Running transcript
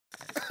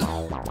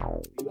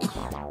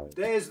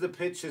There's the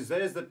pictures.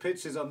 There's the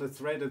pictures on the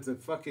thread of the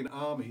fucking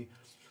army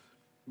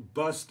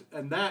bust,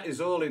 and that is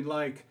all in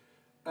like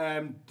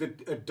a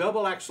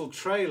double axle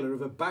trailer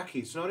of a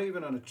bakkie. It's not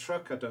even on a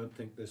truck, I don't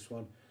think, this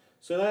one.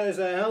 So there's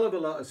a hell of a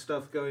lot of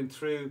stuff going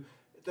through.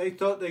 They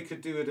thought they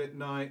could do it at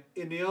night.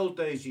 In the old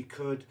days you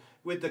could.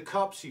 With the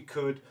cops you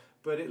could.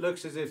 But it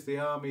looks as if the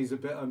army's a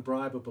bit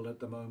unbribable at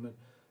the moment.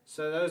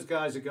 So those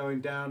guys are going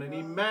down. And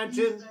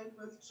imagine...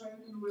 with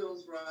training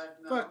wheels right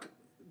now. Fuck,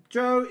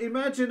 Joe,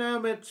 imagine how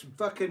much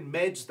fucking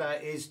meds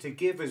that is to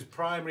give as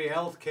primary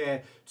health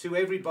care to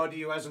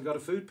everybody who hasn't got a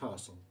food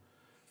parcel.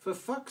 For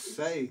fuck's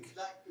sake.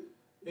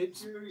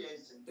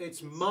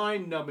 It's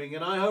mind-numbing.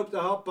 And I hope the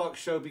Hotbox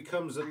show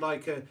becomes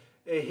a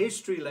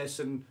history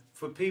lesson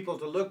for people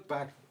to look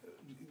back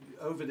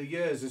over the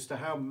years as to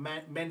how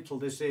mental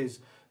this is,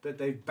 that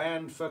they've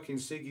banned fucking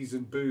ciggies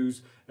and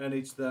booze, and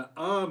it's the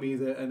army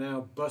that are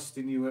now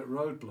busting you at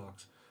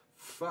roadblocks.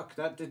 Fuck,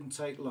 that didn't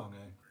take long,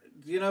 eh?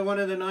 You know, one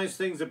of the nice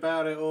things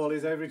about it all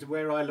is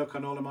everywhere I look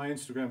on all of my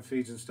Instagram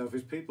feeds and stuff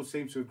is people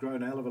seem to have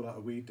grown a hell of a lot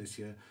of weed this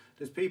year.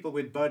 There's people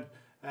with bud,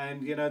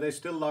 and, you know, they're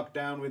still locked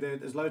down with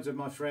it. There's loads of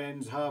my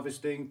friends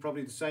harvesting,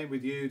 probably the same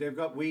with you. They've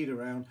got weed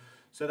around,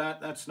 so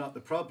that's not the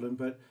problem,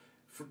 but...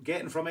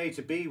 getting from A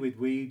to B with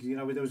weed, you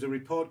know, there was a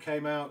report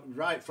came out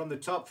right from the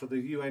top for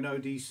the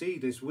UNODC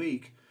this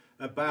week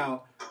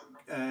about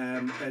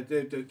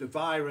the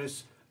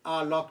virus,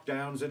 our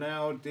lockdowns, and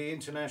how the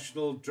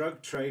international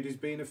drug trade is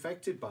being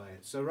affected by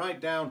it. So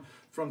right down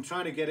from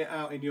trying to get it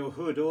out in your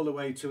hood all the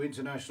way to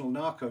international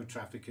narco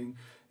trafficking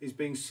is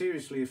being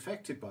seriously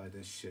affected by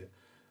this shit.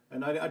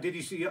 And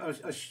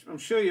I'm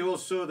sure you all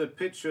saw the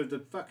picture of the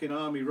fucking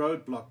army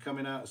roadblock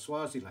coming out of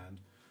Swaziland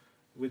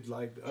with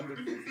like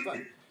 100...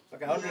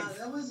 Like 100,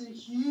 yeah, that was a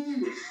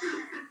huge...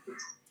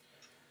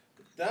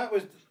 That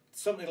was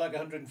something like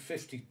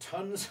 150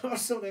 tons or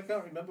something. I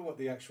can't remember what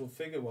the actual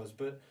figure was,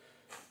 but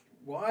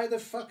why the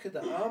fuck are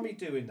the army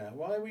doing that?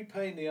 Why are we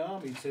paying the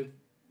army to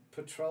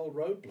patrol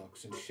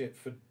roadblocks and shit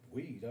for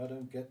weed? I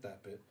don't get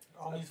that bit.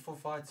 Army's for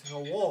fighting a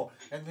war,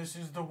 and this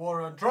is the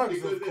war on drugs,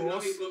 because of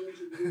course.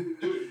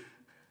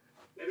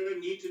 They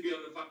don't need to be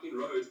on the fucking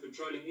roads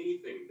patrolling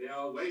anything. They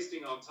are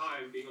wasting our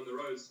time being on the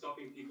roads,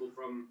 stopping people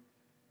from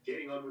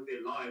getting on with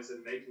their lives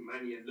and making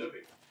money and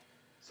living.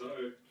 So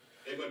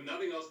they've got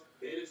nothing else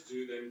better to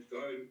do than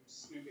go and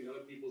snoop in other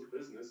people's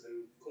business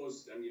and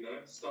cause, and you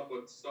know, stop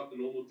the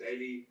normal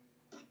daily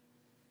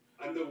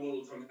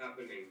underworld from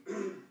happening.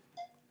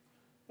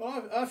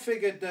 Well, I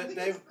figured that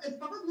it's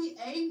probably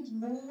aimed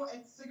more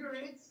at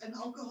cigarettes and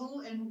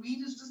alcohol, and weed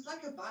is just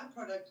like a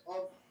byproduct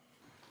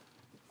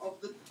of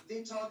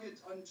their target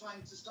on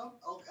trying to stop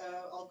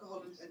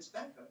alcohol and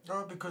tobacco.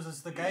 No, because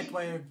it's the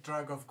gateway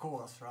drug, of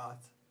course,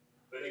 right?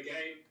 But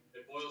again,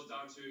 it boils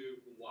down to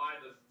why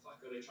the fuck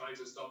are they trying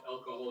to stop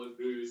alcohol and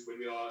booze when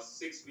we are 6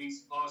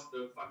 weeks past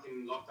the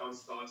fucking lockdown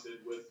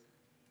started with,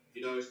 you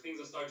know, things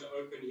are starting to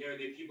open here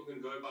and there, people can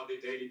go about their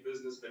daily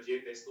business, but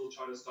yet they're still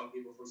trying to stop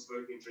people from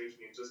smoking,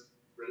 drinking, and just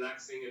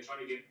relaxing and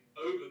trying to get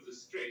over the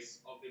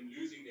stress of them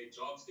losing their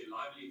jobs, their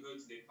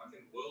livelihoods, their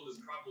fucking world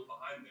is crumbled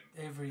behind them.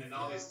 Everything. And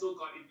now they still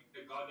can't even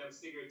get a goddamn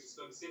cigarette to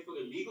smoke, except for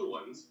the legal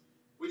ones,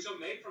 which are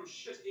made from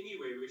shit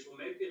anyway, which will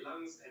make their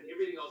lungs and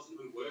everything else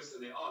even worse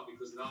than they are,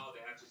 because now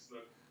they have to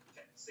smoke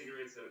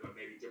cigarettes that have got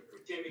maybe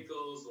different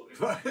chemicals or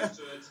they're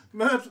used to it.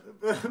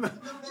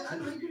 They're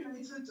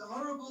unregulated,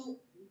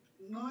 horrible,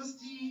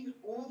 nasty,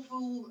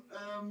 awful.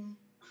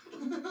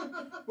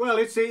 Well,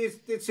 it's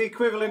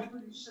equivalent.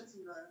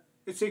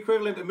 It's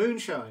equivalent to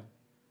moonshine.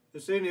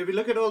 If you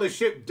look at all the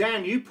shit,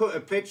 Dan, you put a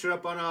picture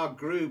up on our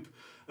group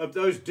of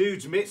those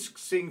dudes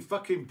mixing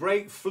fucking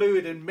brake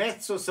fluid and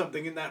meths or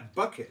something in that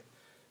bucket.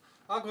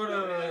 I got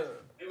a...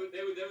 They were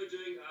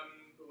doing,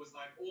 it was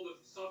like all the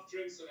soft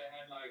drinks, so they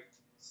had like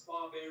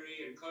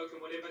Sparberry and Coke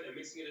and whatever, they're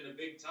mixing it in a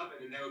big tub,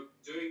 and then they were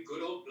doing good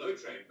old blow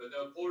train, but they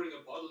were pouring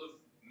a bottle of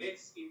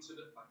meths into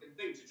the fucking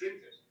thing to drink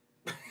it.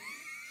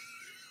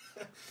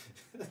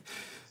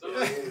 So,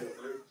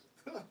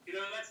 you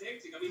know, that's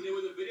hectic. I mean, there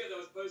was a video that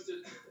was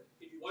posted,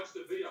 if you watch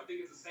the video, I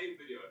think it's the same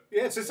video.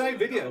 Yeah, it's the same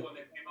video. One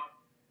that came up.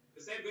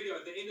 The same video,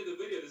 at the end of the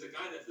video, there's a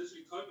guy that's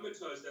literally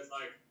comatose that's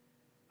like,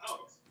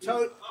 out.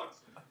 Out.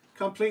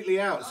 Completely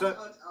out. So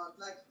Out,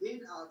 like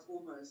dead out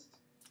almost.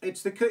 I mean,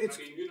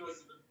 who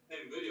knows the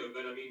same video,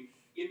 but I mean,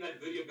 in that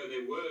video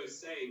they were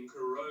saying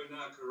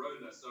Corona,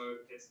 Corona,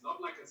 so it's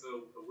not like it's a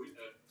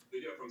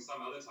video from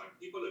some other time.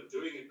 People are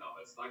doing it now.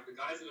 It's like the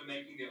guys that are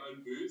making their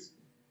own booze,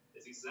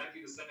 it's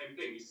exactly the same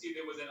thing. You see,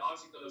 there was an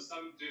article of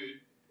some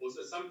dude, or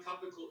some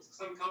couple,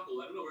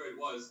 I don't know where it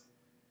was,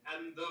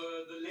 and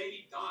the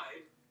lady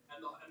died,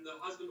 and the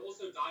husband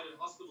also died in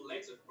hospital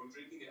later from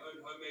drinking their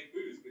own homemade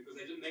booze because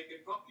they didn't make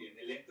it properly and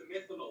they left the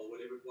methanol or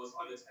whatever it was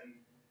on it, and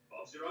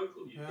Bob's your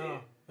uncle, you're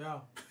dead.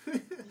 Yeah.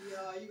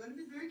 Yeah, you got to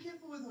be very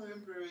careful with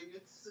home brewing.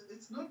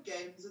 It's not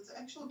games, it's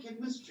actual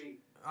chemistry.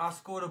 I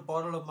scored a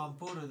bottle of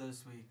Mampuru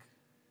this week.